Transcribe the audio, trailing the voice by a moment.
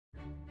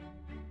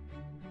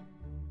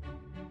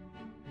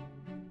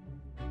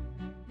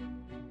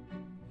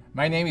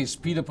My name is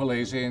Peter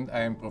Palese and I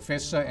am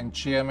professor and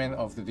chairman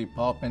of the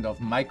Department of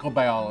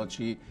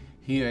Microbiology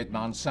here at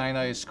Mount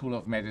Sinai School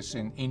of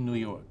Medicine in New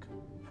York.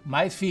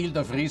 My field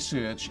of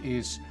research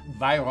is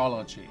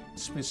virology,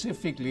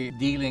 specifically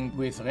dealing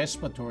with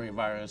respiratory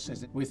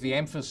viruses with the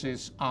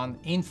emphasis on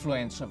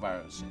influenza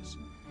viruses.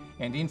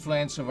 And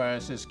influenza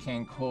viruses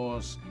can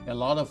cause a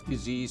lot of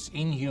disease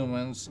in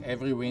humans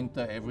every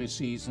winter, every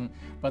season,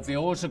 but they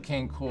also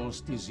can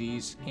cause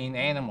disease in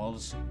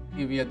animals.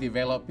 We are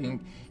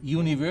developing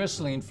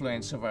universal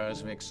influenza virus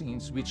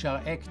vaccines, which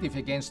are active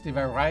against a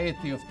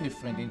variety of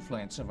different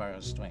influenza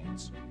virus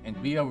strains. And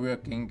we are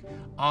working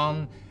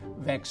on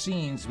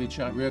vaccines which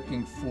are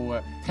working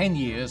for 10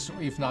 years,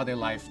 if not a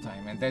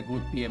lifetime, and that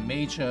would be a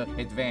major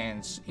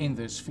advance in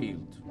this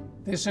field.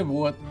 This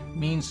award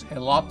means a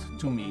lot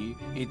to me.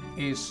 It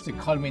is the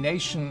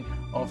culmination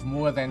of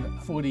more than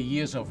 40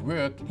 years of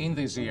work in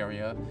this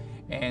area,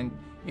 and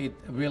it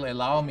will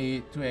allow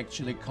me to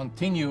actually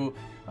continue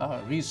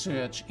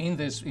research in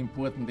this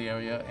important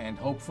area, and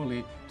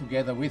hopefully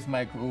together with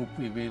my group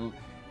we will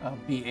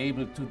be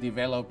able to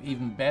develop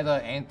even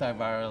better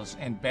antivirals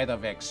and better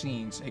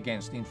vaccines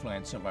against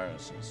influenza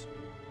viruses.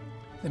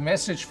 The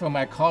message for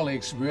my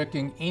colleagues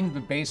working in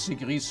the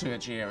basic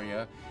research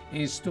area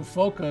is to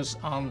focus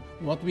on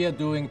what we are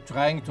doing,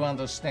 trying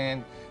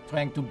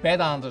to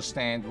better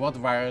understand what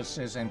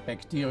viruses and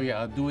bacteria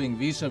are doing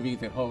vis-a-vis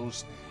the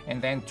host,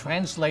 and then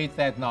translate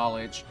that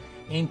knowledge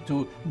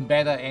into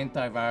better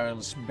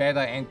antivirals,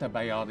 better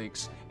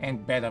antibiotics,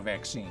 and better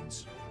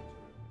vaccines.